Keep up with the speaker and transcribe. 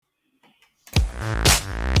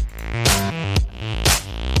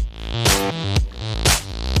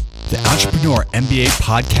Entrepreneur MBA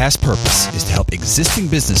podcast purpose is to help existing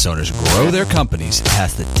business owners grow their companies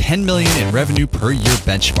past the 10 million in revenue per year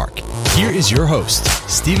benchmark. Here is your host,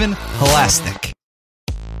 Stephen Halasnik.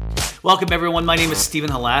 Welcome, everyone. My name is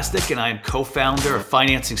Stephen Halasnik, and I am co-founder of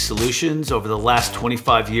Financing Solutions. Over the last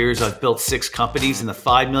 25 years, I've built 6 companies in the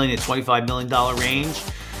 $5 million to $25 million range.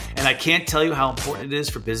 And I can't tell you how important it is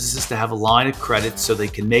for businesses to have a line of credit so they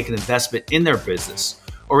can make an investment in their business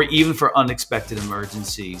or even for unexpected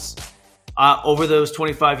emergencies. Over those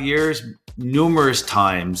 25 years, numerous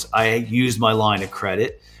times I used my line of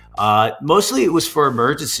credit. Mostly it was for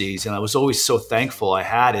emergencies, and I was always so thankful I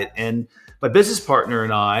had it. And my business partner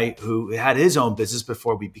and I, who had his own business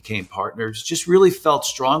before we became partners, just really felt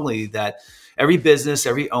strongly that every business,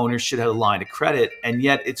 every owner should have a line of credit. And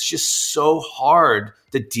yet it's just so hard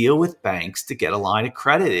to deal with banks to get a line of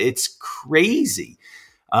credit. It's crazy.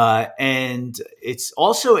 And it's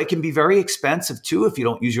also, it can be very expensive too if you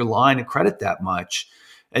don't use your line of credit that much.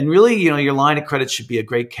 And really, your line of credit should be a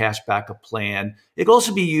great cash backup plan. It can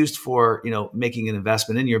also be used for, making an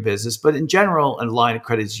investment in your business. But in general, a line of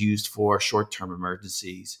credit is used for short-term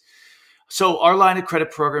emergencies. So our line of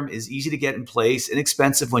credit program is easy to get in place,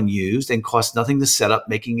 inexpensive when used, and costs nothing to set up,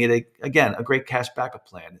 making it, a great cash backup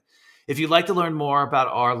plan. If you'd like to learn more about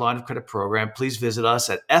our line of credit program, please visit us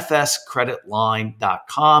at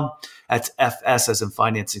fscreditline.com. That's FS as in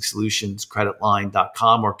Financing Solutions,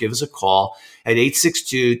 creditline.com, or give us a call at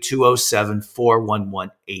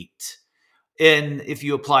 862-207-4118. And if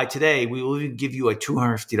you apply today, we will even give you a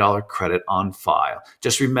 $250 credit on file.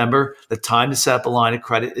 Just remember, the time to set up a line of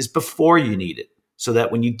credit is before you need it, so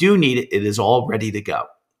that when you do need it, it is all ready to go.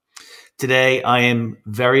 Today, I am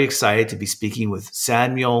very excited to be speaking with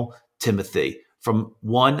Samuel Timothy from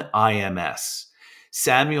One IMS.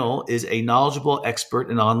 Samuel is a knowledgeable expert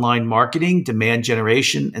in online marketing, demand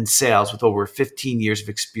generation, and sales with over 15 years of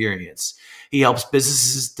experience. He helps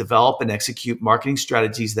businesses develop and execute marketing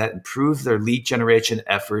strategies that improve their lead generation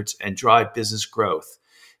efforts and drive business growth.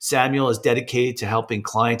 Samuel is dedicated to helping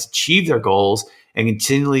clients achieve their goals and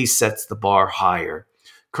continually sets the bar higher.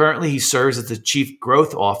 Currently, he serves as the Chief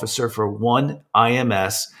Growth Officer for One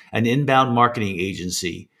IMS, an inbound marketing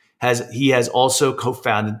agency. He has also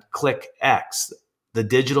co-founded ClickX, the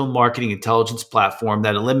digital marketing intelligence platform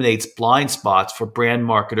that eliminates blind spots for brand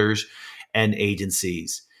marketers and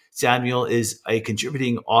agencies. Samuel is a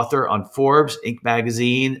contributing author on Forbes, Inc.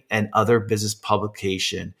 magazine, and other business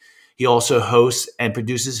publication. He also hosts and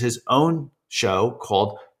produces his own show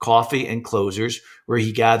called Coffee and Closers, where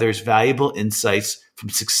he gathers valuable insights from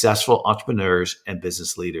successful entrepreneurs and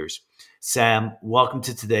business leaders. Sam, welcome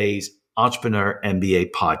to today's Entrepreneur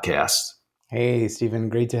MBA podcast. Hey, Stephen,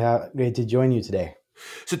 great to join you today.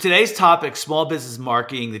 So today's topic, small business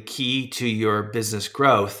marketing, the key to your business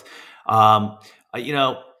growth. My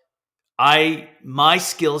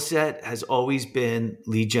skill set has always been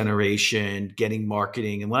lead generation, getting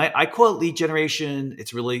marketing. And when I call it lead generation,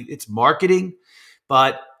 it's marketing.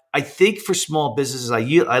 But I think for small businesses,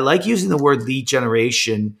 I like using the word lead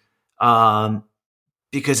generation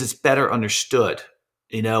because it's better understood.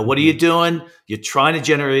 What are you doing? You're trying to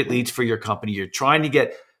generate leads for your company. You're trying to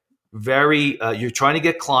get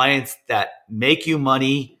clients that make you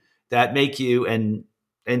money, that make you, and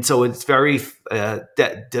so it's very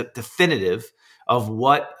definitive of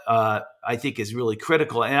what I think is really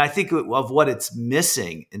critical. And I think of what it's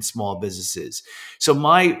missing in small businesses. So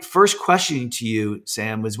my first question to you,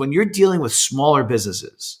 Sam, was when you're dealing with smaller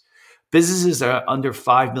businesses that are under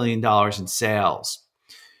 $5 million in sales,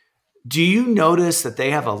 do you notice that they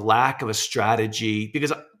have a lack of a strategy?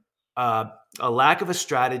 Because a lack of a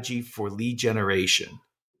strategy for lead generation.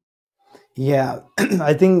 Yeah,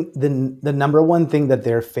 I think the number one thing that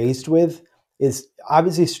they're faced with is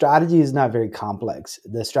obviously strategy is not very complex.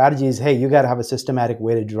 The strategy is, hey, you got to have a systematic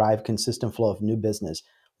way to drive consistent flow of new business.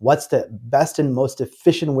 What's the best and most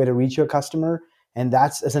efficient way to reach your customer? And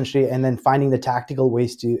that's essentially, and then finding the tactical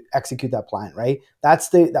ways to execute that plan, right? That's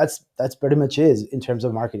pretty much is in terms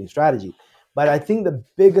of marketing strategy. But I think the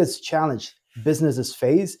biggest challenge businesses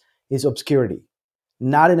face is obscurity.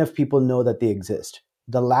 Not enough people know that they exist.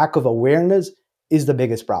 The lack of awareness is the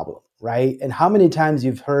biggest problem, right? And how many times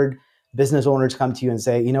you've heard business owners come to you and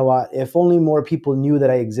say, you know what, if only more people knew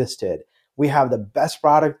that I existed. We have the best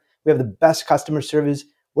product. We have the best customer service.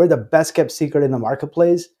 We're the best kept secret in the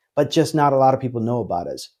marketplace, but just not a lot of people know about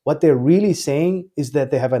us. What they're really saying is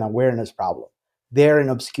that they have an awareness problem. They're an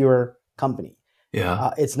obscure company.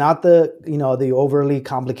 Yeah. It's not the overly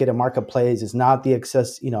complicated marketplace. It's not the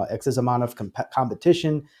excess amount of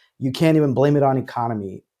competition. You can't even blame it on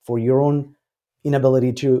economy for your own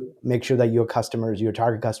inability to make sure that your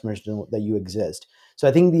target customers know that you exist. So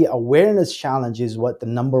I think the awareness challenge is what the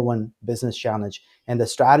number one business challenge, and the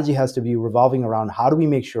strategy has to be revolving around how do we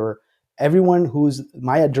make sure everyone who's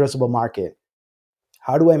my addressable market,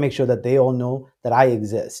 how do I make sure that they all know that I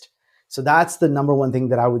exist? So that's the number one thing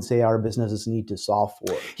that I would say our businesses need to solve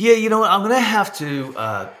for. Yeah, you know what? I'm going to have to,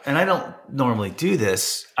 and I don't normally do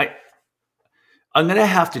this. I'm going to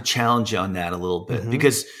have to challenge you on that a little bit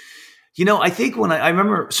because, I think when I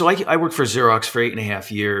remember, so I worked for Xerox for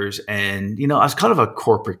 8.5 years, and, I was kind of a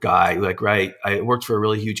corporate guy, right? I worked for a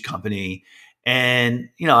really huge company, and,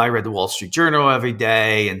 I read the Wall Street Journal every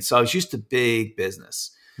day. And so I was used to big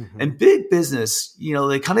business. And big business,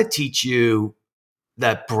 they kind of teach you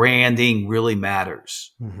that branding really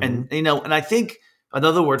matters. And, and I think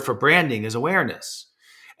another word for branding is awareness.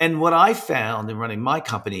 And what I found in running my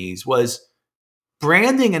companies was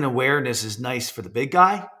branding and awareness is nice for the big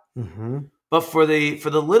guy, but for the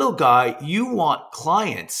little guy, you want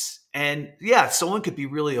clients. And yeah, someone could be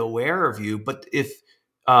really aware of you, but if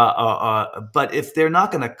they're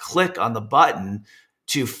not going to click on the button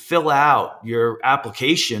to fill out your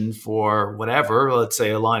application for whatever, let's say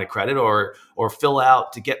a line of credit, or fill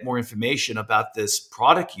out to get more information about this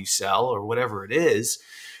product you sell or whatever it is,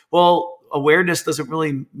 well, awareness doesn't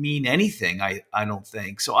really mean anything. I don't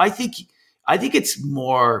think so. I think it's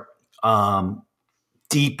more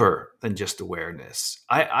deeper than just awareness.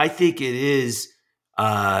 I think it is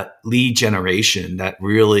lead generation that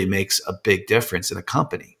really makes a big difference in a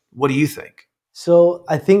company. What do you think? So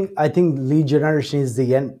I think lead generation is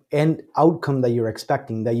the end outcome that you're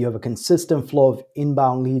expecting, that you have a consistent flow of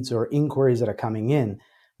inbound leads or inquiries that are coming in.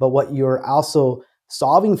 But what you're also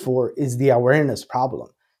solving for is the awareness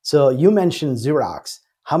problem. So you mentioned Xerox.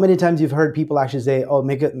 How many times you've heard people actually say, "Oh,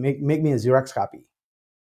 make me a Xerox copy"?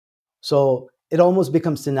 So it almost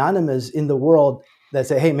becomes synonymous in the world that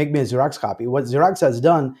say, "Hey, make me a Xerox copy." What Xerox has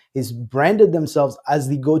done is branded themselves as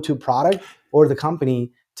the go-to product or the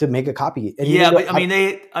company to make a copy. And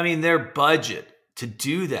but their budget to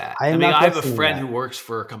do that. I have a friend who worked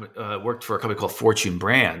for a company called Fortune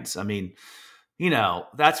Brands.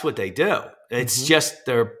 That's what they do. It's just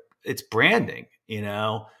it's branding.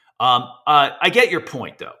 I get your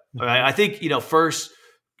point though. Right? I think first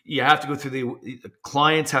you have to go through the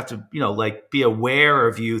clients have to be aware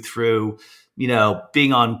of you through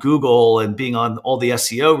being on Google and being on all the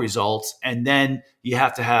SEO results, and then you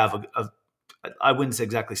have to have I wouldn't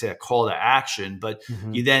exactly say a call to action, but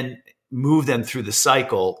you then move them through the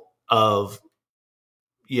cycle of,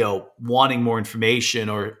 wanting more information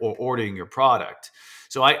or ordering your product.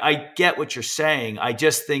 So I get what you're saying. I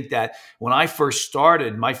just think that when I first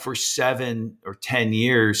started my first 7 or 10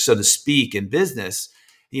 years, so to speak, in business,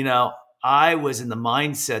 I was in the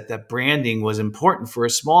mindset that branding was important for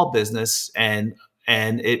a small business, and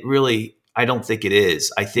it really, I don't think it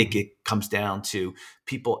is. I think it comes down to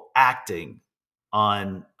people acting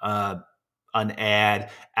on an ad,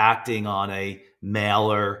 acting on a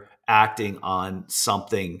mailer, acting on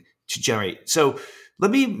something to generate. So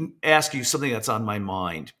let me ask you something that's on my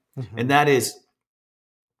mind, and that is,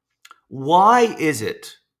 why is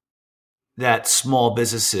it that small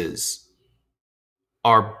businesses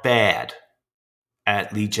are bad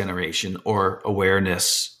at lead generation or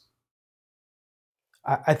awareness?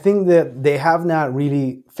 I think that they have not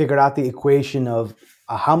really figured out the equation of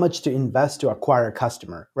how much to invest to acquire a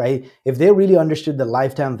customer, right? If they really understood the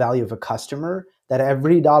lifetime value of a customer, that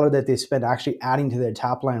every dollar that they spend actually adding to their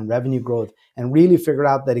top line revenue growth, and really figure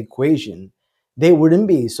out that equation, they wouldn't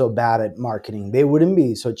be so bad at marketing. They wouldn't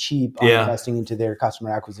be so cheap on investing into their customer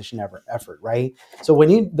acquisition effort, right? So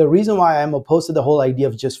the reason why I'm opposed to the whole idea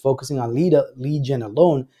of just focusing on lead gen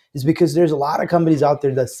alone is because there's a lot of companies out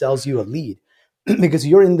there that sells you a lead because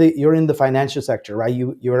you're in the financial sector, right?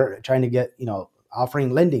 You're trying to get,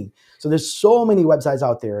 offering lending. So there's so many websites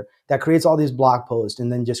out there that creates all these blog posts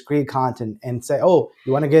and then just create content and say, "Oh,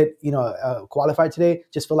 you want to get, qualified today?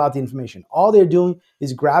 Just fill out the information." All they're doing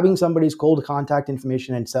is grabbing somebody's cold contact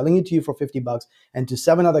information and selling it to you for $50 and to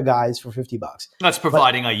 7 other guys for $50. That's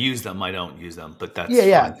providing I use them. I don't use them, but that's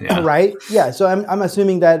fine. Right. Yeah. So I'm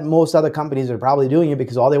assuming that most other companies are probably doing it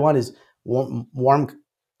because all they want is warm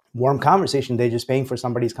conversation. They're just paying for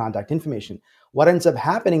somebody's contact information. What ends up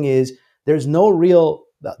happening is there was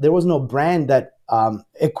no brand that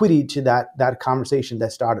equity to that conversation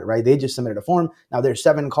that started, right? They just submitted a form. Now there's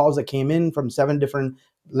 7 calls that came in from 7 different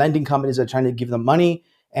lending companies that are trying to give them money,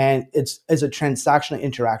 and it's a transactional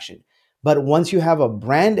interaction. But once you have a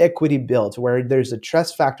brand equity built where there's a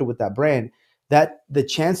trust factor with that brand, that the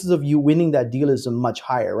chances of you winning that deal is much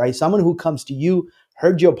higher, right? Someone who comes to you,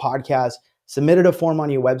 heard your podcast, submitted a form on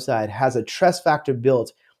your website, has a trust factor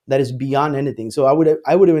built that is beyond anything. So I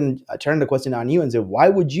would even turn the question on you and say, why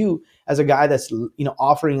would you, as a guy that's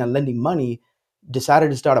offering and lending money,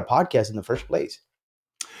 decided to start a podcast in the first place?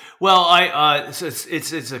 Well, so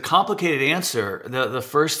it's a complicated answer. The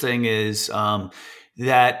first thing is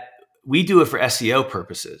that we do it for SEO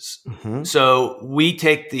purposes. Mm-hmm. So we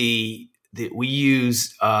take we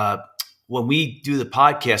use when we do the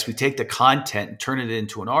podcast, we take the content and turn it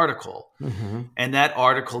into an article, mm-hmm. and that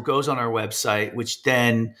article goes on our website, which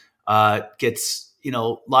then gets, a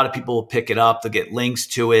lot of people will pick it up. They'll get links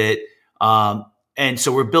to it. And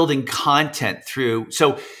so we're building content through.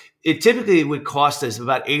 So it typically would cost us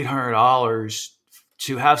about $800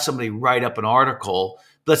 to have somebody write up an article,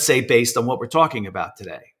 let's say based on what we're talking about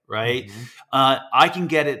today, right? Mm-hmm. I can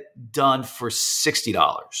get it done for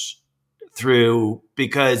 $60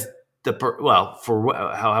 because for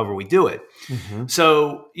however we do it. Mm-hmm.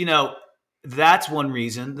 So, that's one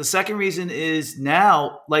reason. The second reason is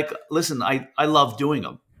now, listen, I love doing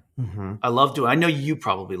them. Mm-hmm. I know you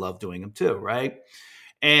probably love doing them too, right?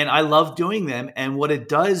 And I love doing them. And what it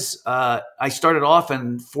does, I started off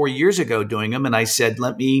 4 years ago doing them, and I said,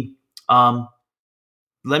 let me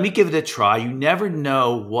give it a try. You never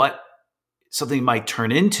know what something might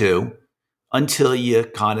turn into until you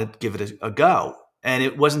kind of give it a go. And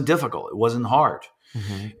it wasn't difficult. It wasn't hard.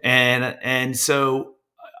 Mm-hmm. And so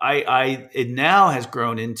it now has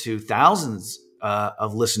grown into thousands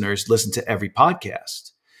of listeners listen to every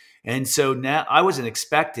podcast. And so now I wasn't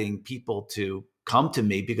expecting people to come to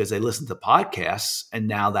me because they listen to podcasts, and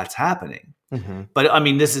now that's happening. Mm-hmm. But I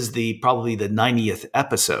mean, this is probably the 90th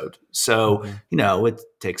episode. So, mm-hmm. It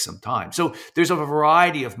takes some time. So there's a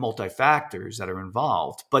variety of multi-factors that are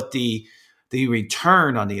involved, but the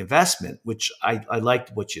return on the investment, which I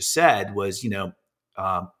liked what you said was,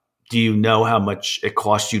 do you know how much it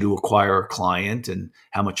costs you to acquire a client and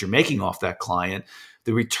how much you're making off that client?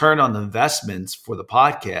 The return on the investments for the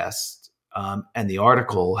podcast and the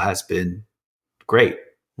article has been great.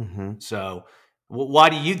 Mm-hmm. So why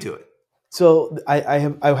do you do it? So I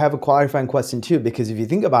have a qualifying question too, because if you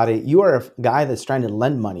think about it, you are a guy that's trying to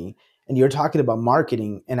lend money and you're talking about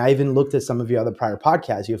marketing. And I even looked at some of your other prior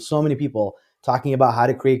podcasts. You have so many people talking about how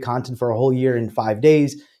to create content for a whole year in 5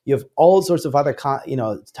 days. You have all sorts of other,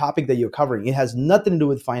 topic that you're covering. It has nothing to do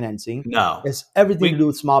with financing. No, it's everything to do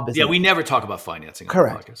with small business. Yeah, we never talk about financing.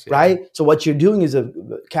 Correct. On the podcast. Yeah. Right. So what you're doing is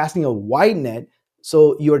casting a wide net.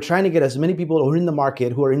 So you're trying to get as many people who are in the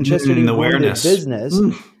market who are interested in awareness business,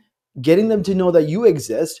 getting them to know that you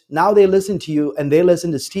exist. Now they listen to you and they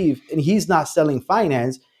listen to Steve, and he's not selling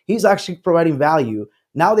finance. He's actually providing value.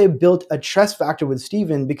 Now they've built a trust factor with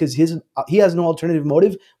Steven because he has no alternative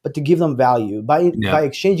motive but to give them value. By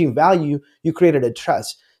exchanging value, you created a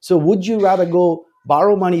trust. So would you rather go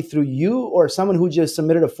borrow money through you or someone who just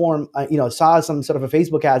submitted a form, saw some sort of a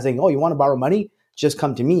Facebook ad saying, oh, you want to borrow money? Just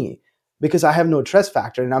come to me. Because I have no trust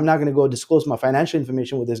factor and I'm not going to go disclose my financial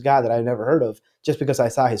information with this guy that I've never heard of just because I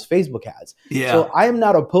saw his Facebook ads. Yeah. So I am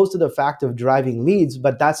not opposed to the fact of driving leads,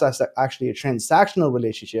 but that's actually a transactional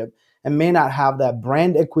relationship and may not have that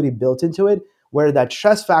brand equity built into it, where that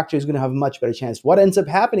trust factor is going to have a much better chance. What ends up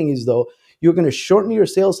happening is, though, you're going to shorten your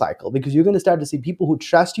sales cycle because you're going to start to see people who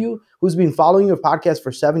trust you, who's been following your podcast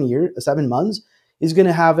for 7 months, is going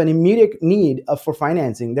to have an immediate need for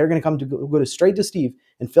financing. They're going to go straight to Steve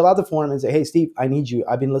and fill out the form and say, hey, Steve, I need you.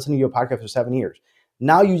 I've been listening to your podcast for 7 years.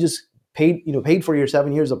 Now you just paid for your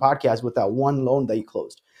 7 years of podcast with that one loan that you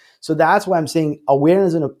closed. So that's why I'm saying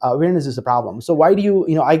awareness is a problem. So why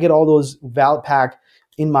do I get all those Valpak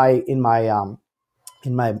in my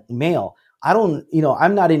mail. I don't,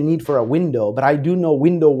 I'm not in need for a window, but I do know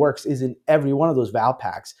WindowWorks is in every one of those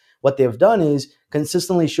Valpaks. What they've done is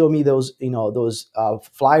consistently show me those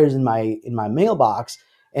flyers in my mailbox,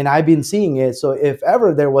 and I've been seeing it. So if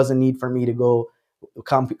ever there was a need for me to go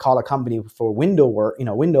call a company for window,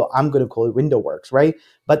 I'm going to call it WindowWorks, right?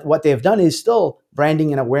 But what they've done is still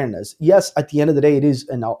branding and awareness. Yes, at the end of the day, it is,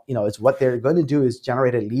 it's what they're going to do is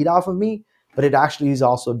generate a lead off of me, but it actually is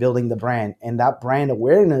also building the brand, and that brand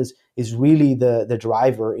awareness is really the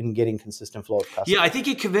driver in getting consistent flow of customers. Yeah, I think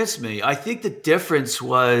you convinced me. I think the difference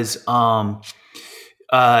was,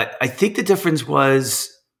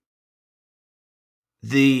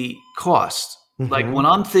 the cost. Mm-hmm. Like when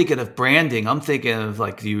I'm thinking of branding, I'm thinking of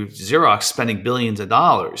like Xerox spending billions of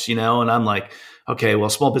dollars, and I'm like, okay, well,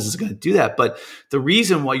 small business is going to do that. But the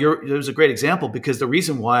reason why there's a great example, because the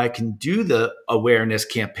reason why I can do the awareness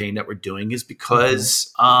campaign that we're doing is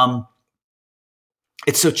because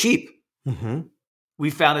it's so cheap. Mm-hmm. We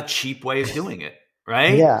found a cheap way of doing it,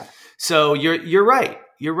 right? Yeah. So you're right.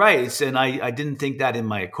 You're right. And I didn't think that in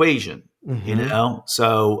my equation.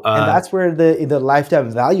 So and that's where the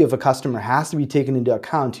lifetime value of a customer has to be taken into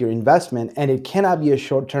account to your investment, and it cannot be a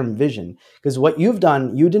short-term vision. Because what you've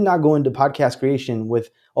done, you did not go into podcast creation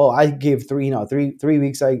with, oh, I gave three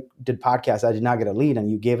weeks I did podcasts, I did not get a lead,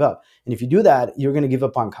 and you gave up. And if you do that, you're going to give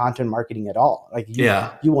up on content marketing at all. Like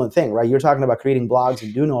you won't think, right? You're talking about creating blogs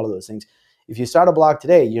and doing all of those things. If you start a blog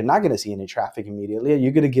today, you're not going to see any traffic immediately.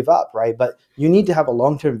 You're going to give up, right? But you need to have a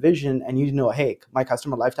long-term vision, and you know, hey, my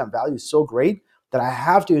customer lifetime value is so great that I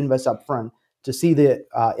have to invest upfront to see the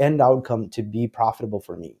end outcome to be profitable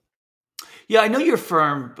for me. Yeah, I know your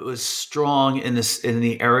firm was strong in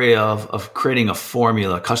the area of creating a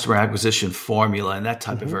formula, customer acquisition formula, and that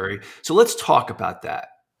type of area. So let's talk about that.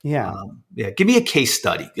 Yeah. Give me a case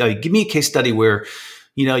study. Give me a case study where,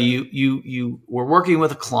 you were working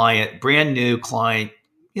with a client, brand new client.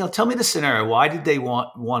 Tell me the scenario. Why did they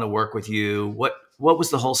want to work with you? What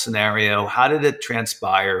was the whole scenario? How did it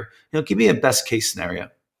transpire? Give me a best case scenario.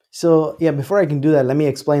 So before I can do that, let me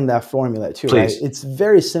explain that formula too, Please. Right? It's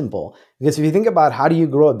very simple, because if you think about how do you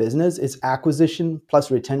grow a business, it's acquisition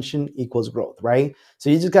plus retention equals growth, right? So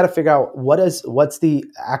you just got to figure out what's the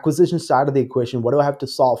acquisition side of the equation. What do I have to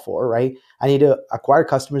solve for, right? I need to acquire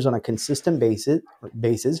customers on a consistent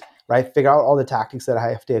basis, right? Figure out all the tactics that I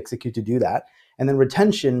have to execute to do that. And then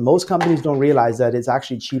retention, most companies don't realize that it's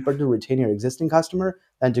actually cheaper to retain your existing customer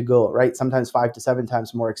than to go, right? Sometimes 5 to 7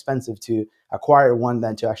 times more expensive to acquire one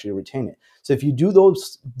than to actually retain it. So if you do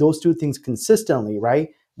those two things consistently, right,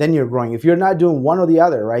 then you're growing. If you're not doing one or the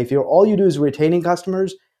other, right, if all you do is retaining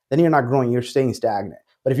customers, then you're not growing, you're staying stagnant.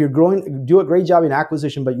 But if you're growing, do a great job in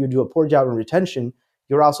acquisition, but you do a poor job in retention,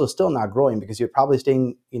 you're also still not growing, because you're probably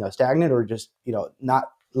staying, stagnant, or just, not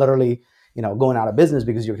literally, going out of business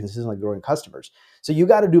because you're consistently growing customers. So you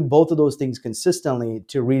got to do both of those things consistently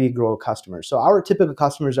to really grow customers. So our typical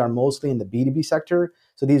customers are mostly in the B2B sector.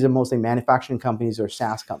 So these are mostly manufacturing companies or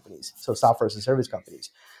SaaS companies, so software as a service companies.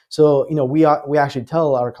 So, we actually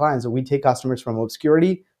tell our clients that we take customers from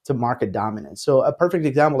obscurity to market dominance. So a perfect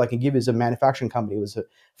example I can give is a manufacturing company. It was a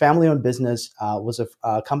family-owned business, was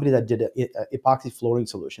a company that did a epoxy flooring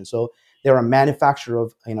solution. So they're a manufacturer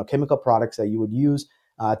of chemical products that you would use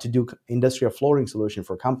to do industrial flooring solution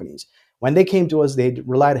for companies. When they came to us, they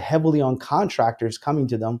relied heavily on contractors coming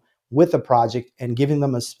to them with a project and giving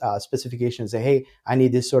them a specification and say, hey, I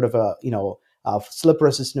need this sort of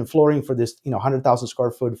slip-resistant flooring for this 100,000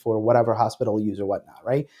 square foot for whatever hospital use or whatnot,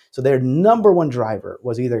 right? So their number one driver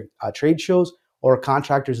was either trade shows, or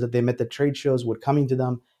contractors that they met at trade shows would coming to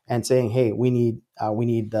them and saying, hey, we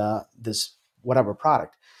need this whatever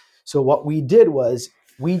product. So what we did was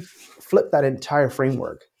we flipped that entire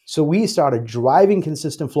framework. So we started driving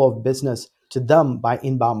consistent flow of business to them by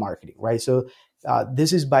inbound marketing, right? So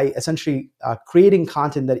this is by essentially creating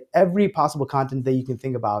content, that every possible content that you can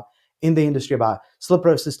think about in the industry about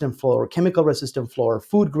slip-resistant floor, chemical-resistant floor,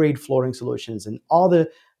 food-grade flooring solutions, and all the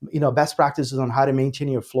best practices on how to maintain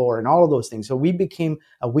your floor and all of those things. So we became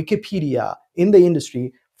a Wikipedia in the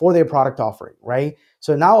industry for their product offering, right?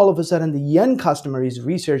 So now all of a sudden the end customer is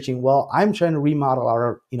researching, well, I'm trying to remodel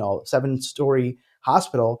our 7-story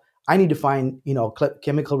hospital. I need to find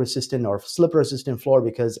chemical resistant or slip resistant floor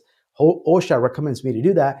because OSHA recommends me to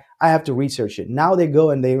do that. I have to research it. Now they go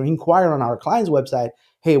and they inquire on our client's website,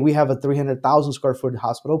 hey, we have a 300,000 square foot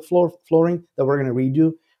hospital flooring that we're going to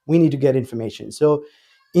redo. We need to get information. So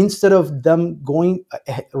instead of them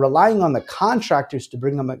relying on the contractors to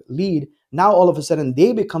bring them a lead, now all of a sudden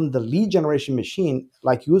they become the lead generation machine,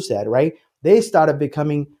 like you said, right? They started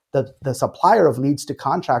becoming the supplier of leads to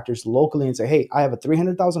contractors locally and say, hey, I have a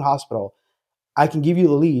 300,000 hospital. I can give you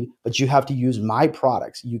the lead, but you have to use my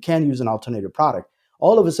products. You can't use an alternative product.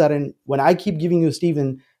 All of a sudden, when I keep giving you,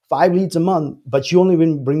 Stephen, 5 leads a month, but you only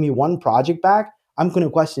bring me one project back, I'm going to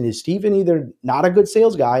question, is Stephen either not a good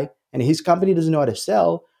sales guy and his company doesn't know how to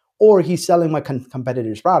sell, or he's selling my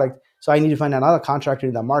competitor's product? So I need to find another contractor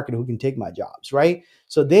in that market who can take my jobs, right?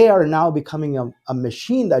 So they are now becoming a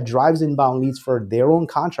machine that drives inbound leads for their own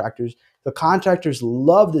contractors. The contractors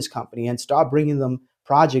love this company and stop bringing them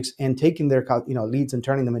projects and taking their leads and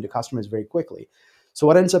turning them into customers very quickly. So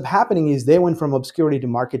what ends up happening is they went from obscurity to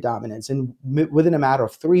market dominance. And within a matter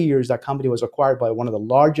of 3 years, that company was acquired by one of the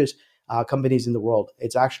largest companies in the world.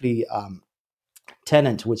 It's actually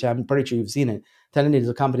Tennant, which I'm pretty sure you've seen it. Tennant is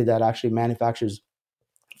a company that actually manufactures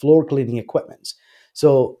floor cleaning equipment.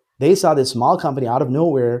 So they saw this small company out of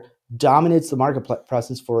nowhere dominates the market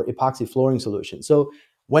presence for epoxy flooring solutions. So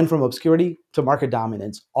went from obscurity to market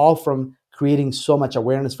dominance, all from creating so much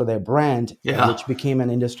awareness for their brand, which became an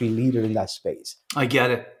industry leader in that space. I get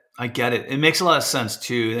it. It makes a lot of sense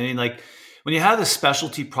too. I mean, like when you have the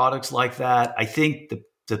specialty products like that, I think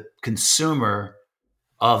the the consumer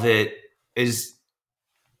of it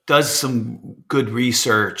does some good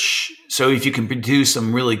research. So if you can produce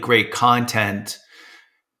some really great content,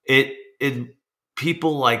 it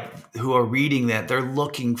people like who are reading that, they're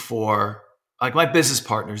looking for, like my business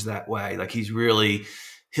partner's that way. Like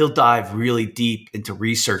he'll dive really deep into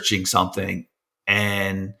researching something.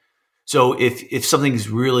 And so if something's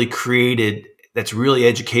really created that's really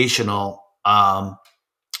educational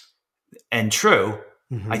and true,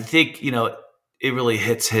 I think, it really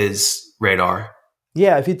hits his radar.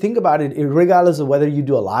 Yeah, if you think about it, regardless of whether you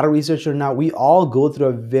do a lot of research or not, we all go through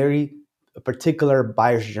a very particular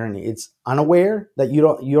buyer's journey. It's unaware that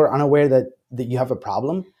you're unaware that you have a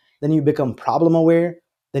problem. Then you become problem aware.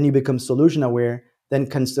 Then you become solution aware. Then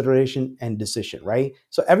consideration and decision, right?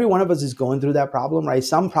 So every one of us is going through that problem, right?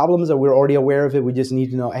 Some problems that we're already aware of it. We just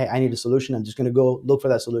need to know, hey, I need a solution. I'm just going to go look for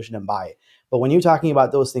that solution and buy it. But when you're talking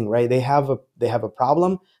about those things, right? They have a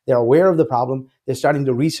problem. They're aware of the problem. They're starting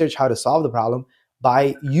to research how to solve the problem.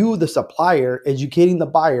 By you, the supplier, educating the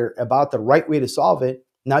buyer about the right way to solve it,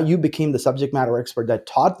 now you became the subject matter expert that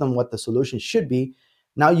taught them what the solution should be.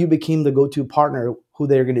 Now you became the go-to partner who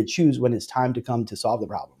they're going to choose when it's time to come to solve the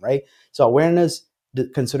problem, right? So awareness,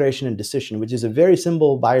 consideration, and decision, which is a very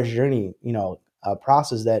simple buyer's journey,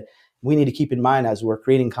 process that we need to keep in mind as we're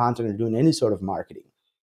creating content or doing any sort of marketing.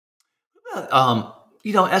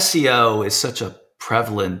 SEO is such a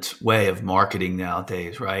prevalent way of marketing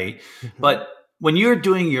nowadays, right? But when you're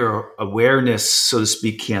doing your awareness, so to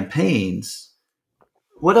speak, campaigns,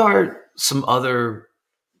 are there some other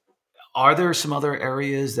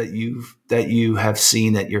areas that you have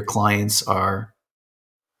seen that your clients are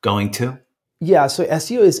going to? Yeah, so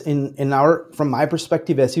SEO is from my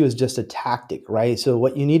perspective, SEO is just a tactic, right? So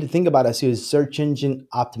what you need to think about SEO is search engine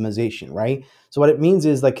optimization, right? So what it means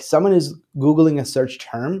is, like, someone is Googling a search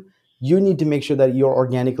term, you need to make sure that you're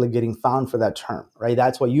organically getting found for that term, right?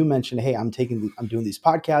 That's why you mentioned, hey, I'm doing these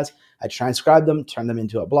podcasts, I transcribe them, turn them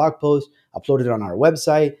into a blog post, upload it on our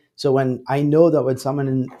website. So when I know that when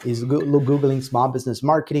someone is Googling small business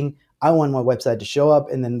marketing, I want my website to show up,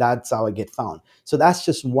 and then that's how I get found. So that's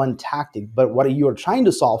just one tactic. But what you are trying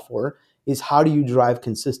to solve for is, how do you drive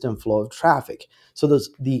consistent flow of traffic? So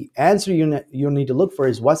the answer you need to look for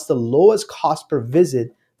is, what's the lowest cost per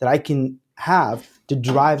visit that I can have to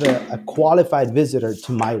drive a qualified visitor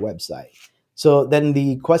to my website? So then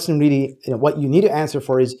the question really, what you need to answer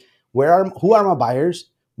for is, who are my buyers?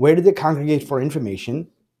 Where do they congregate for information?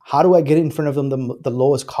 How do I get in front of them the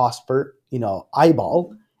lowest cost per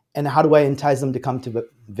eyeball? And how do I entice them to come to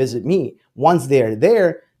visit me? Once they're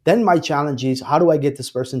there, then my challenge is, how do I get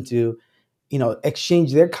this person to,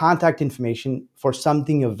 exchange their contact information for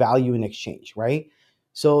something of value in exchange, right?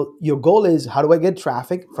 So your goal is, how do I get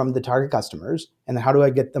traffic from the target customers? And then how do I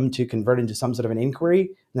get them to convert into some sort of an inquiry? And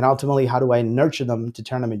then ultimately, how do I nurture them to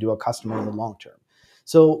turn them into a customer in the long term?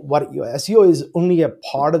 So SEO is only a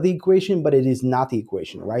part of the equation, but it is not the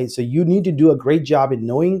equation, right? So you need to do a great job in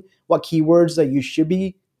knowing what keywords that you should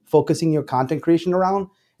be focusing your content creation around,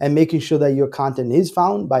 and making sure that your content is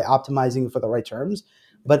found by optimizing for the right terms.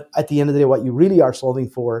 But at the end of the day, what you really are solving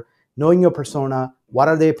for, knowing your persona, what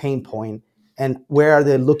are their pain point, and where are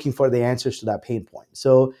they looking for the answers to that pain point.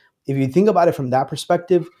 So if you think about it from that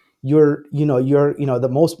perspective, the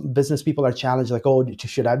most business people are challenged, like, oh,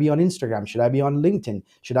 should I be on Instagram? Should I be on LinkedIn?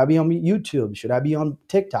 Should I be on YouTube? Should I be on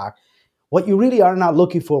TikTok? What you really are not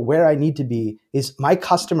looking for, where I need to be, is my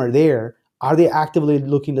customer there. Are they actively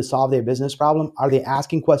looking to solve their business problem? Are they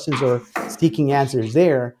asking questions or seeking answers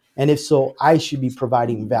there? And if so, I should be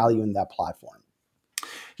providing value in that platform.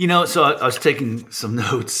 So I was taking some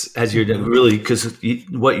notes as you're doing, really, because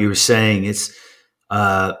what you were saying, it's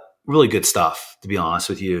really good stuff, to be honest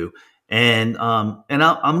with you. And I'm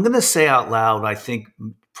going to say out loud, I think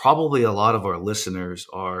probably a lot of our listeners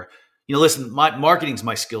are, listen, my marketing's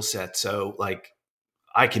my skill set. So, like,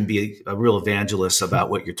 I can be a real evangelist about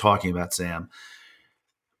what you're talking about, Sam.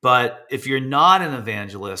 But if you're not an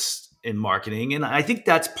evangelist in marketing, and I think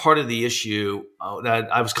that's part of the issue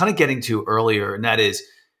that I was kind of getting to earlier, and that is,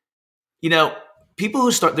 people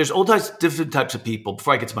who start, there's different types of people,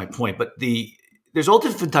 before I get to my point, but there's all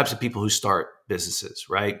different types of people who start businesses,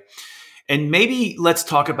 right? And maybe let's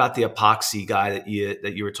talk about the epoxy guy that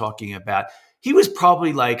you were talking about. He was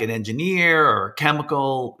probably like an engineer or a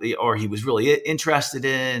chemical, or he was really interested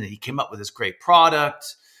in, and he came up with this great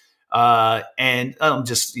product. And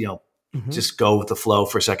just go with the flow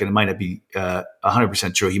for a second. It might not be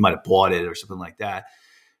 100% true. He might have bought it or something like that.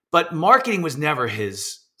 But marketing was never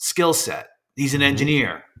his skill set. He's an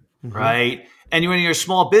engineer, right? And when you're a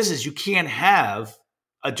small business, you can't have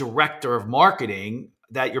a director of marketing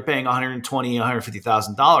that you're paying $120,000,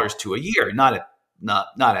 $150,000 to a year, not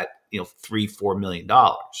at $3-4 million,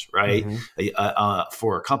 right?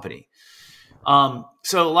 For a company.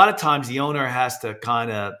 So a lot of times the owner has to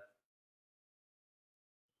kind of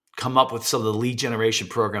come up with some of the lead generation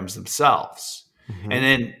programs themselves, and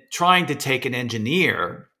then trying to take an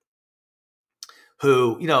engineer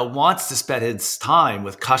who, wants to spend his time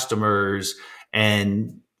with customers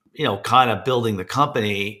and, kind of building the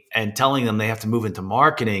company and telling them they have to move into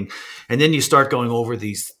marketing. And then you start going over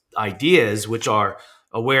these ideas, which are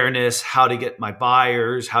awareness, how to get my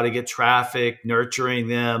buyers, how to get traffic, nurturing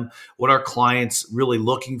them, what are clients really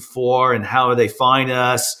looking for and how do they find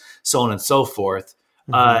us, so on and so forth.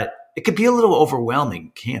 It could be a little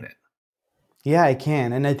overwhelming, can't it? Yeah, it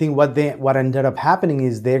can. And I think what ended up happening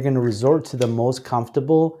is they're going to resort to the most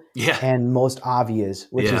comfortable and most obvious,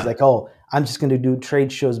 which is like, oh, I'm just going to do trade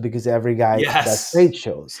shows because every guy does trade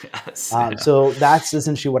shows. So that's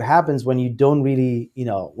essentially what happens when you don't really,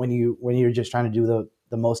 when you're just trying to do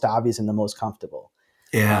the most obvious and the most comfortable.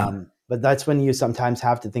 But that's when you sometimes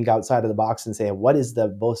have to think outside of the box and say, what is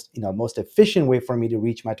the most efficient way for me to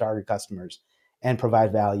reach my target customers and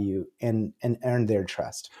provide value and earn their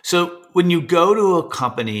trust. So when you go to a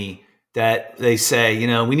company that they say,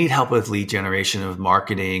 we need help with lead generation, of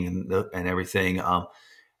marketing and everything,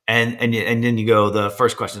 and then you go, the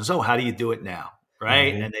first question is, oh, how do you do it now,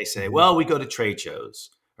 right? And they say, well, we go to trade shows,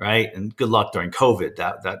 right? And good luck during COVID,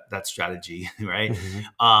 that strategy, right?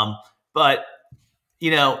 But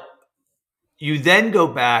you then go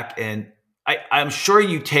back and I'm sure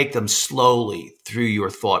you take them slowly through your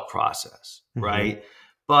thought process, right?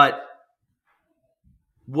 But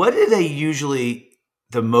what are they usually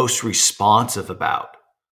the most responsive about?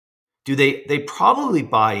 Do they probably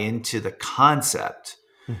buy into the concept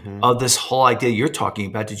of this whole idea you're talking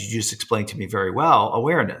about, that you just explained to me very well,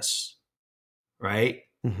 awareness, right?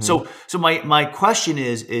 So my question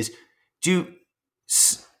is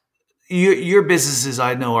your businesses,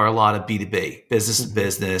 I know, are a lot of B2B, business to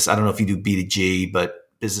business. I don't know if you do B2G, but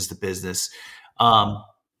business to business.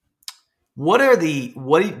 What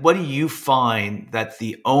do you find that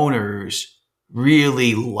the owners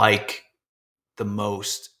really like the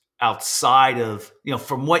most outside of,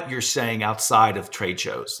 from what you're saying, outside of trade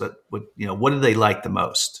shows? What do they like the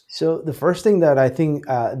most? So the first thing that I think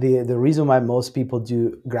the reason why most people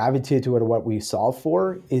do gravitate toward what we solve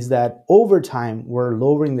for is that over time we're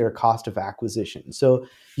lowering their cost of acquisition. So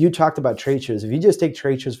you talked about trade shows. If you just take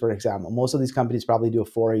trade shows, for example, most of these companies probably do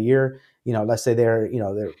 4 a year. Let's say they're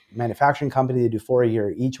manufacturing company, they do 4 a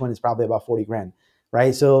year. Each one is probably about $40,000,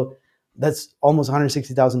 right? So that's almost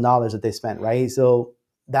 $160,000 that they spent, right? So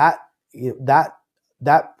that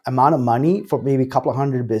amount of money for maybe a couple of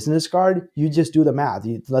hundred business card, you just do the math.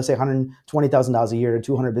 Let's say $120,000 a year to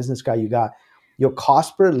 200 business card you got. Your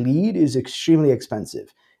cost per lead is extremely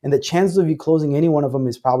expensive. And the chances of you closing any one of them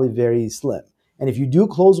is probably very slim. And if you do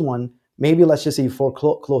close one, maybe let's just say you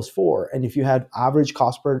close 4. And if you had average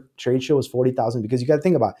cost per trade show was $40,000, because you got to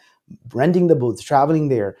think about renting the booth, traveling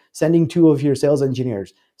there, sending 2 of your sales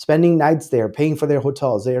engineers, spending nights there, paying for their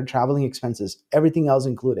hotels, their traveling expenses, everything else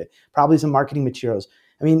included, probably some marketing materials.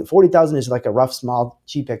 I mean, $40,000 is like a rough, small,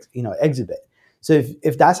 cheap, exhibit. So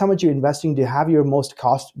if that's how much you're investing to have your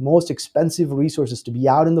most expensive resources to be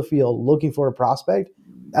out in the field looking for a prospect,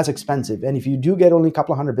 that's expensive. And if you do get only a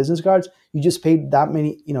couple of hundred business cards, you just paid that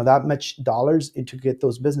much dollars to get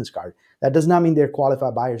those business cards. That does not mean they're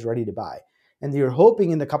qualified buyers ready to buy. And you're hoping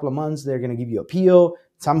in a couple of months they're going to give you a PO.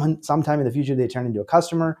 Sometime in the future they turn into a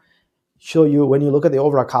customer. Show you, when you look at the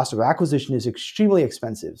overall cost of acquisition, is extremely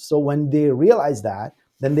expensive. So when they realize that,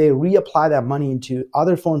 then they reapply that money into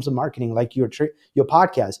other forms of marketing, like your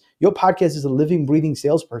podcast. Your podcast is a living, breathing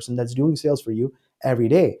salesperson that's doing sales for you every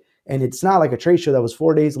day. And it's not like a trade show that was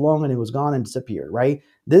 4 days long and it was gone and disappeared, right?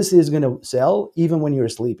 This is going to sell even when you're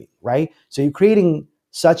sleeping, right? So you're creating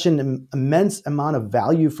such an immense amount of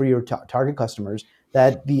value for your target customers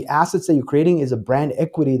that the assets that you're creating is a brand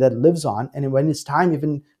equity that lives on. And when it's time,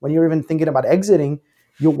 even when you're even thinking about exiting,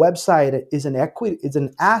 your website is an equity, it's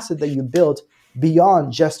an asset that you built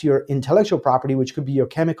beyond just your intellectual property, which could be your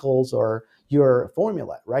chemicals or your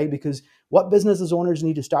formula, right? Because what business owners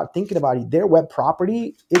need to start thinking about, their web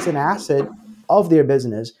property is an asset of their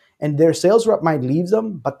business, and their sales rep might leave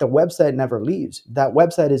them, but the website never leaves. That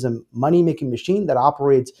website is a money-making machine that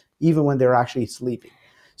operates even when they're actually sleeping.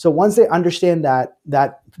 So once they understand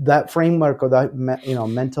that framework or that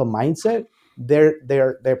mental mindset,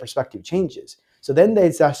 their perspective changes. So then they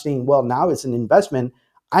start saying, well, now it's an investment.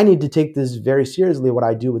 I need to take this very seriously, what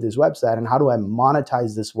I do with this website, and how do I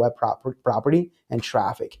monetize this web property and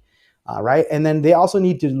traffic. right? And then they also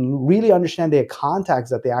need to really understand their contacts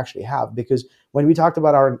that they actually have, because when we talked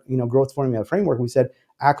about our growth formula framework, we said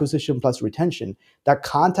acquisition plus retention. That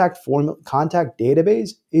contact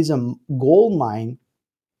database is a gold mine.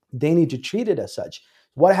 They need to treat it as such.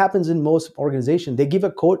 What happens in most organizations, they give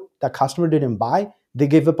a quote that customer didn't buy, they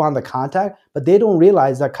give up on the contact, but they don't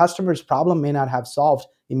realize that customer's problem may not have solved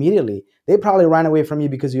immediately. They probably ran away from you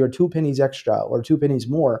because you're 2 pennies extra or 2 pennies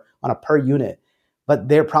more on a per unit. But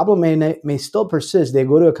their problem may still persist. They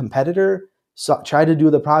go to a competitor, try to do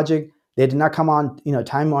the project. They did not come on,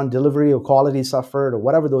 time on delivery, or quality suffered, or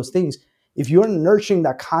whatever those things. If you're nurturing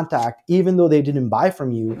that contact, even though they didn't buy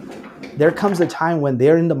from you, there comes a time when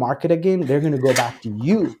they're in the market again, they're going to go back to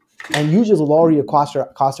you. And you just lower your cost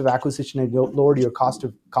of acquisition and lower your cost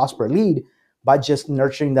per lead by just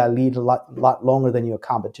nurturing that lead a lot longer than your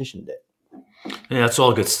competition did. Yeah, that's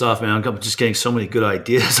all good stuff, man. I'm just getting so many good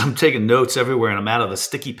ideas. I'm taking notes everywhere, and I'm out of the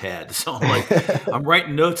sticky pad. So I'm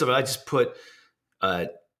writing notes of it. I just put, I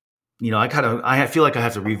feel like I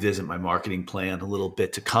have to revisit my marketing plan a little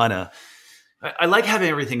bit to kind of. I like having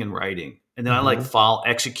everything in writing, and then I like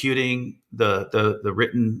executing the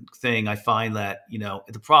written thing. I find that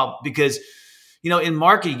the problem, because in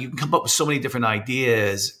marketing you can come up with so many different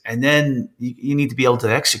ideas, and then you need to be able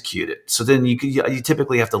to execute it. So then you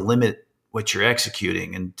typically have to limit what you're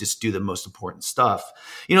executing and just do the most important stuff.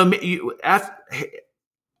 I'll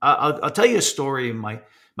tell you a story. My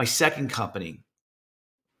second company,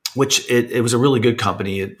 which it was a really good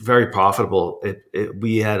company, very profitable.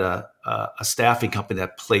 We had a staffing company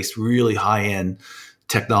that placed really high end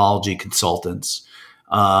technology consultants,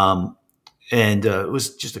 and it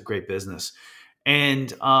was just a great business.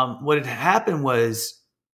 And what had happened was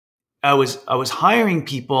I was hiring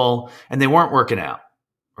people and they weren't working out,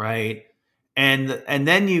 right? And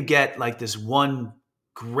then you get like this one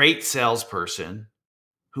great salesperson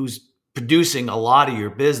who's producing a lot of your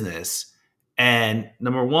business. And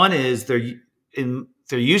number one is they're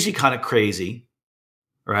usually kind of crazy,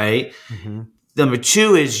 right? Mm-hmm. Number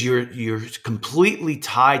two is you're completely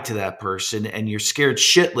tied to that person, and you're scared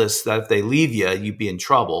shitless that if they leave you, you'd be in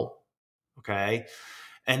trouble. Okay.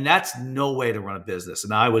 And that's no way to run a business.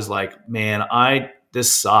 And I was like, man,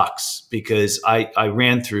 this sucks, because I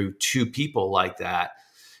ran through 2 people like that.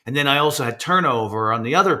 And then I also had turnover on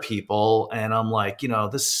the other people. And I'm like,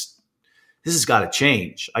 this has got to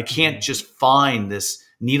change. I can't just find this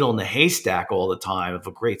needle in the haystack all the time of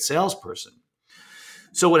a great salesperson.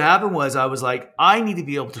 So what happened was I was like, I need to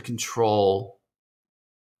be able to control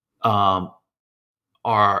how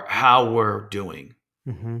we're doing.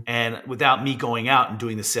 Mm-hmm. And without me going out and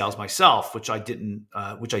doing the sales myself, which I didn't,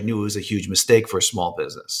 which I knew was a huge mistake for a small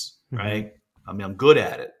business, right? Mm-hmm. I mean, I'm good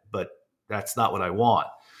at it, but that's not what I want.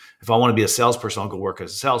 If I want to be a salesperson, I'll go work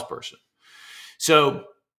as a salesperson. So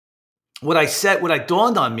what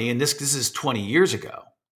dawned on me, and this is 20 years ago,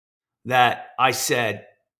 that I said,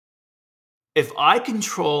 if I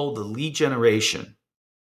control the lead generation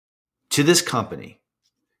to this company,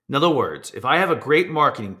 in other words, if I have a great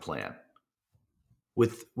marketing plan,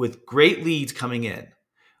 with great leads coming in,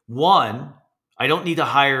 1, I don't need to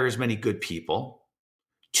hire as many good people.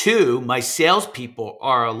 2, my salespeople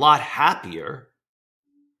are a lot happier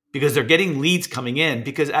because they're getting leads coming in.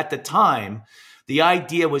 Because at the time, the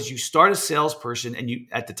idea was you start a salesperson, and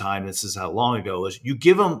at the time, this is how long ago it was, you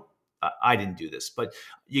give them, I didn't do this, but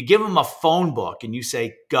you give them a phone book and you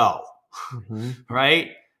say, go, right?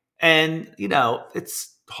 And,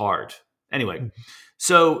 it's hard. Anyway,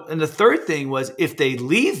 so, and the third thing was, if they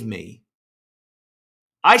leave me,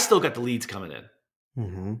 I still got the leads coming in.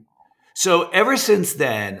 Mm-hmm. So ever since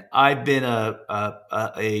then, I've been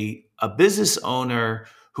a business owner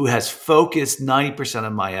who has focused 90%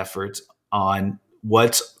 of my efforts on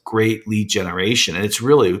what's great lead generation.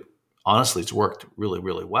 And honestly, it's worked really,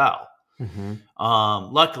 really well. Mm-hmm.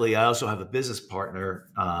 Luckily, I also have a business partner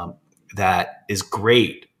that is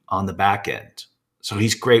great on the back end. So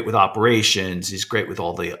he's great with operations. He's great with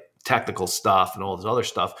all the technical stuff and all this other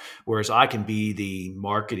stuff, whereas I can be the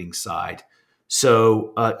marketing side.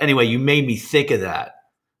 So anyway, you made me think of that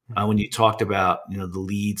when you talked about the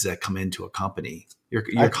leads that come into a company.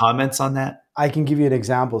 Your comments on that? I can give you an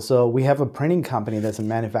example. So we have a printing company that's a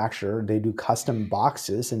manufacturer. They do custom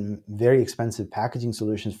boxes and very expensive packaging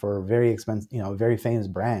solutions for very expensive, very famous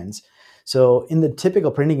brands. So in the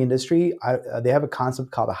typical printing industry, they have a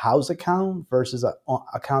concept called a house account versus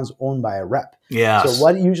accounts owned by a rep. Yeah. So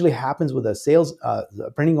what usually happens with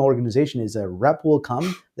a printing organization is a rep will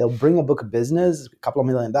come, they'll bring a book of business, a couple of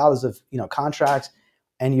 $1 million of contracts,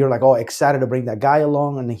 and you're like, oh, excited to bring that guy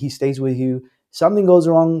along, and he stays with you. Something goes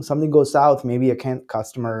wrong, something goes south. Maybe a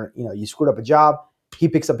customer, you screwed up a job. he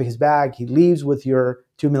picks up his bag, he leaves with your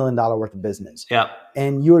 $2 million worth of business. Yeah.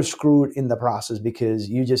 And you're screwed in the process because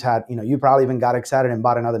you just had, you probably even got excited and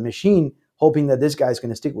bought another machine hoping that this guy's going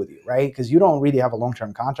to stick with you, right? Because you don't really have a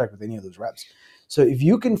long-term contract with any of those reps. So if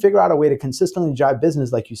you can figure out a way to consistently drive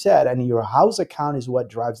business, like you said, and your house account is what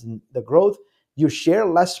drives the growth, you share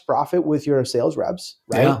less profit with your sales reps,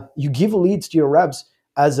 right? Yeah. You give leads to your reps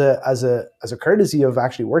as a courtesy of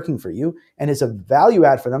actually working for you, and it's a value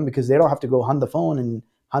add for them because they don't have to go hunt the phone and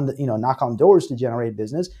knock on doors to generate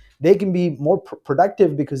business. They can be more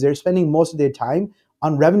productive because they're spending most of their time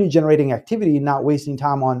on revenue generating activity, not wasting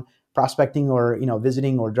time on prospecting or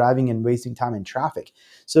visiting or driving and wasting time in traffic.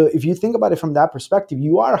 So if you think about it from that perspective,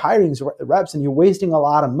 you are hiring reps and you're wasting a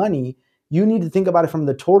lot of money. You need to think about it from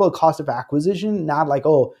the total cost of acquisition, not like,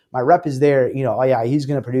 oh, my rep is there, oh yeah, he's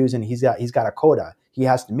going to produce and he's got a quota, he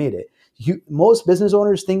has to meet it. Most business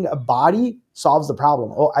owners think a body solves the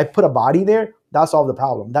problem. Oh, I put a body there, that solved the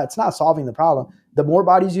problem. That's not solving the problem. The more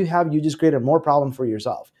bodies you have, you just create a more problem for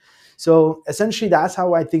yourself. So essentially, that's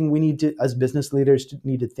how I think we need to, as business leaders,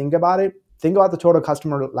 need to think about it. Think about the total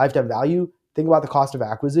customer lifetime value. Think about the cost of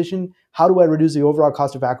acquisition. How do I reduce the overall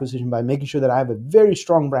cost of acquisition by making sure that I have a very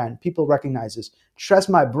strong brand? People recognize this. Trust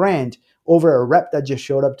my brand over a rep that just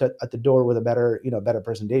showed up at the door with a better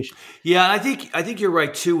presentation. Yeah, I think you're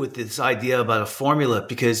right too with this idea about a formula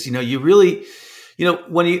because you really,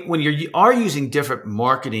 when you are using different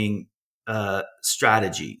marketing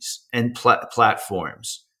strategies and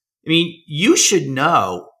platforms. I mean, you should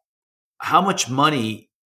know how much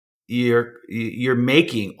money you're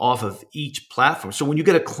making off of each platform. So when you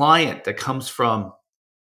get a client that comes from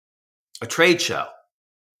a trade show,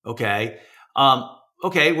 okay,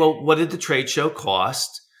 well, what did the trade show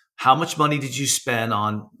cost? How much money did you spend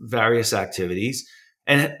on various activities,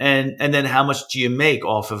 and then how much do you make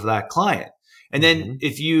off of that client? And then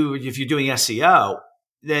if you're doing SEO,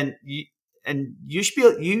 then you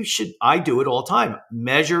should I do it all the time.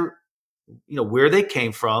 Measure, where they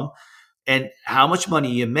came from and how much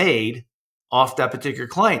money you made off that particular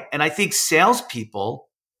client. And I think salespeople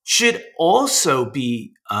should also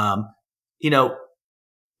be, in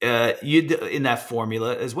that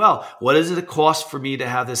formula as well. What does it cost for me to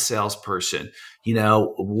have this salesperson?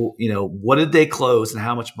 What did they close and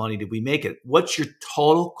how much money did we make it? What's your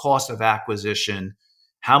total cost of acquisition?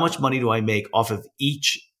 How much money do I make off of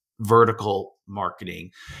each vertical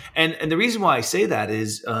marketing? And the reason why I say that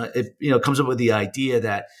is it comes up with the idea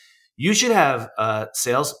that you should have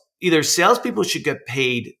salespeople should get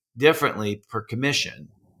paid differently per commission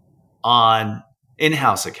on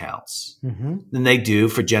in-house accounts than they do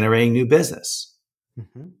for generating new business.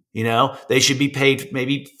 They should be paid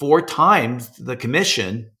maybe 4 times the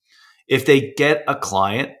commission if they get a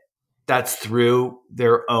client that's through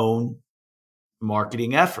their own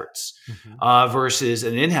marketing efforts versus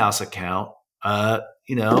an in-house account.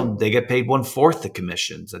 They get paid 1/4 the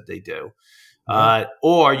commissions that they do.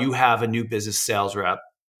 Or you have a new business sales rep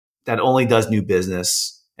that only does new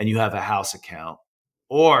business and you have a house account.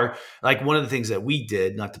 Or like one of the things that we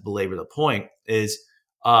did, not to belabor the point, is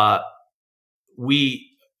we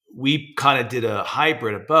kind of did a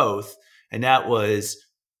hybrid of both. And that was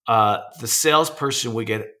the salesperson would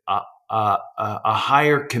get a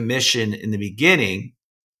higher commission in the beginning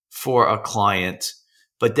for a client.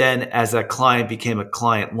 But then as that client became a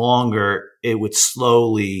client longer, it would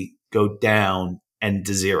slowly go down and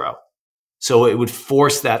to zero. So it would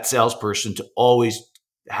force that salesperson to always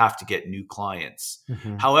have to get new clients.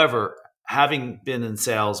 However, having been in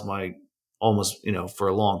sales for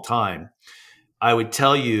a long time, I would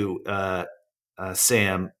tell you,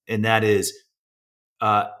 Sam, and that is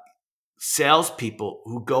salespeople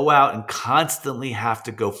who go out and constantly have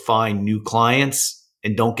to go find new clients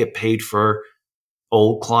and don't get paid for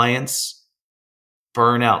old clients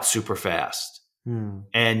burn out super fast.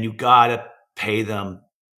 And you got to pay them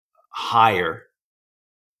higher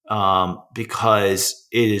because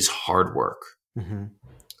it is hard work.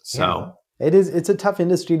 So it's a tough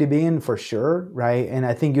industry to be in for sure, right? And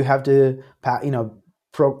I think you have to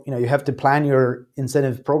you have to plan your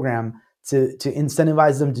incentive program to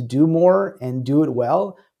incentivize them to do more and do it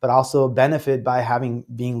well, but also benefit by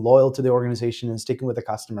being loyal to the organization and sticking with the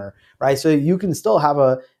customer, right? So you can still have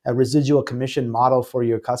a residual commission model for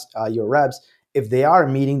your reps if they are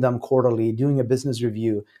meeting them quarterly, doing a business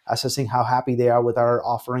review, assessing how happy they are with our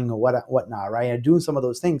offering or whatnot, right? And doing some of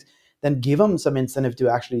those things, then give them some incentive to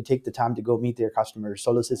actually take the time to go meet their customers,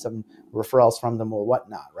 solicit some referrals from them or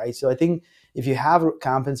whatnot, right? So I think if you have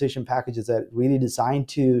compensation packages that really designed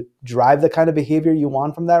to drive the kind of behavior you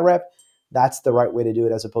want from that rep, that's the right way to do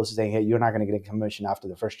it, as opposed to saying, hey, you're not going to get a commission after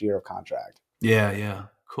the first year of contract. Yeah.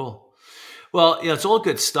 Cool. Well, it's all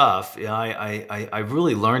good stuff. I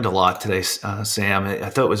really learned a lot today, Sam. I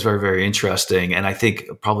thought it was very, very interesting. And I think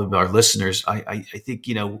probably our listeners, I think,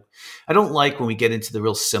 I don't like when we get into the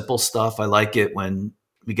real simple stuff. I like it when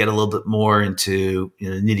we get a little bit more into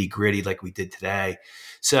nitty gritty like we did today.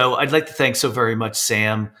 So I'd like to thank so very much,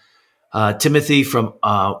 Sam Timothy from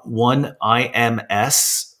One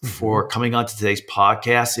IMS for coming on to today's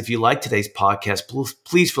podcast. If you like today's podcast,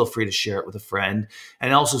 please feel free to share it with a friend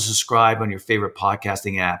and also subscribe on your favorite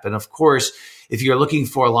podcasting app. And of course, if you're looking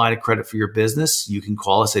for a line of credit for your business, you can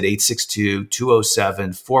call us at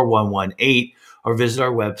 862-207-4118 or visit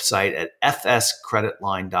our website at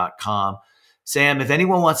fscreditline.com. Sam, if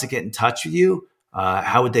anyone wants to get in touch with you,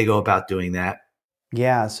 how would they go about doing that?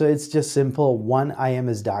 Yeah, so it's just simple,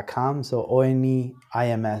 oneims.com, so oneims.com.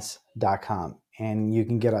 And you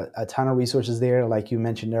can get a ton of resources there. Like you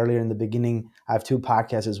mentioned earlier in the beginning, I have 2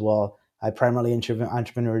 podcasts as well. I primarily interview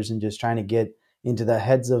entrepreneurs and just trying to get into the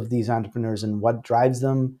heads of these entrepreneurs and what drives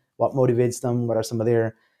them, what motivates them, what are some of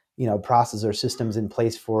their, processes or systems in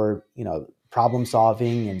place for, problem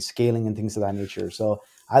solving and scaling and things of that nature. So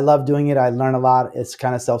I love doing it. I learn a lot. It's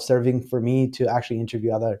kind of self-serving for me to actually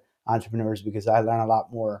interview other entrepreneurs because I learn a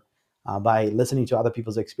lot more by listening to other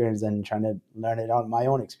people's experience and trying to learn it on my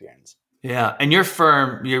own experience. Yeah. And your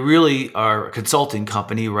firm, you really are a consulting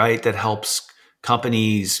company, right? That helps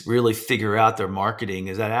companies really figure out their marketing.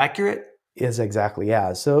 Is that accurate? Yes, exactly.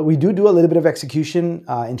 Yeah. So we do a little bit of execution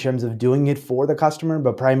in terms of doing it for the customer,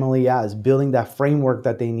 but primarily, is building that framework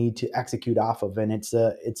that they need to execute off of. And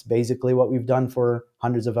it's basically what we've done for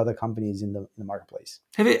hundreds of other companies in the marketplace.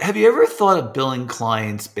 Have you ever thought of billing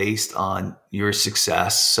clients based on your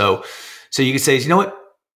success? So you could say, you know what?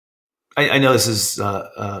 I know this is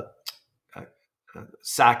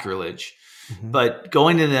sacrilege, but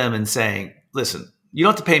going to them and saying, listen, you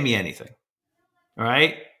don't have to pay me anything. All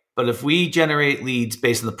right. But if we generate leads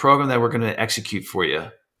based on the program that we're going to execute for you,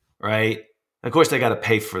 right? Of course, they got to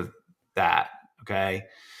pay for that. Okay.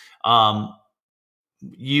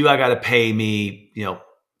 You got to pay me,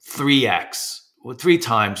 3x, 3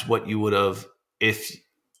 times what you would have if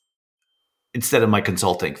instead of my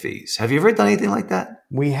consulting fees. Have you ever done anything like that?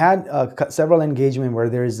 We had several engagements where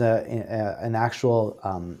there's an actual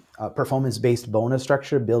performance-based bonus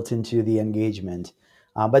structure built into the engagement.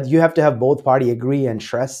 But you have to have both party agree and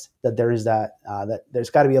trust that there is that there's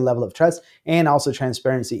got to be a level of trust and also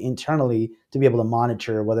transparency internally to be able to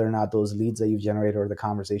monitor whether or not those leads that you've generated or the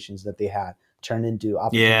conversations that they had turned into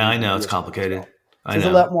opportunities. Yeah, I know it's complicated. Well. So it's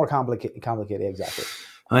a lot more complicated. Exactly.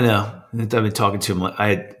 I know. I've been talking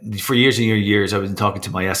to for years and years. I've been talking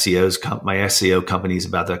to my SEO companies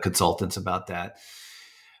about that, consultants about that.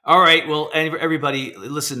 All right. Well, everybody,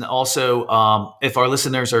 listen. Also, if our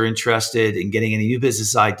listeners are interested in getting any new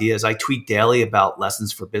business ideas, I tweet daily about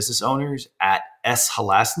lessons for business owners at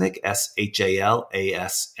shalasnik,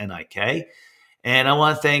 SHALASNIK. And I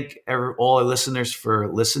want to thank all our listeners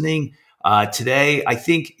for listening today. I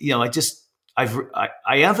think I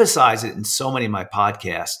emphasize it in so many of my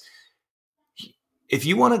podcasts. If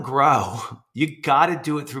you want to grow, you got to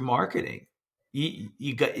do it through marketing.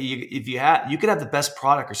 You could have the best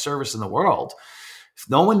product or service in the world. If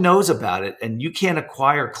no one knows about it and you can't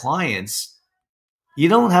acquire clients, you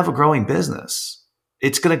don't have a growing business.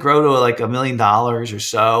 It's going to grow to like $1 million or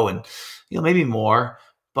so, and maybe more.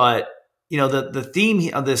 But the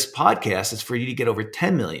theme of this podcast is for you to get over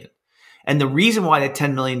 10 million. And the reason why that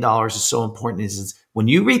 $10 million is so important is when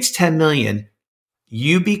you reach 10 million,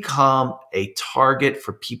 you become a target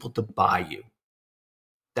for people to buy you.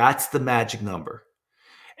 That's the magic number.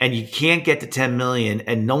 And you can't get to 10 million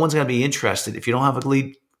and no one's going to be interested if you don't have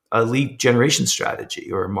a lead generation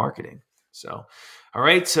strategy or marketing. So, all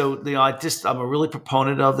right. So, I'm a really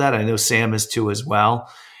proponent of that. I know Sam is too as well.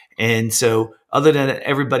 And so other than that,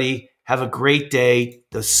 everybody have a great day.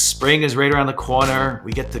 The spring is right around the corner.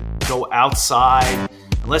 We get to go outside.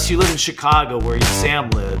 Unless you live in Chicago where Sam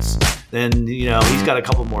lives, then, he's got a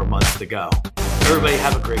couple more months to go. Everybody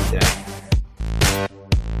have a great day.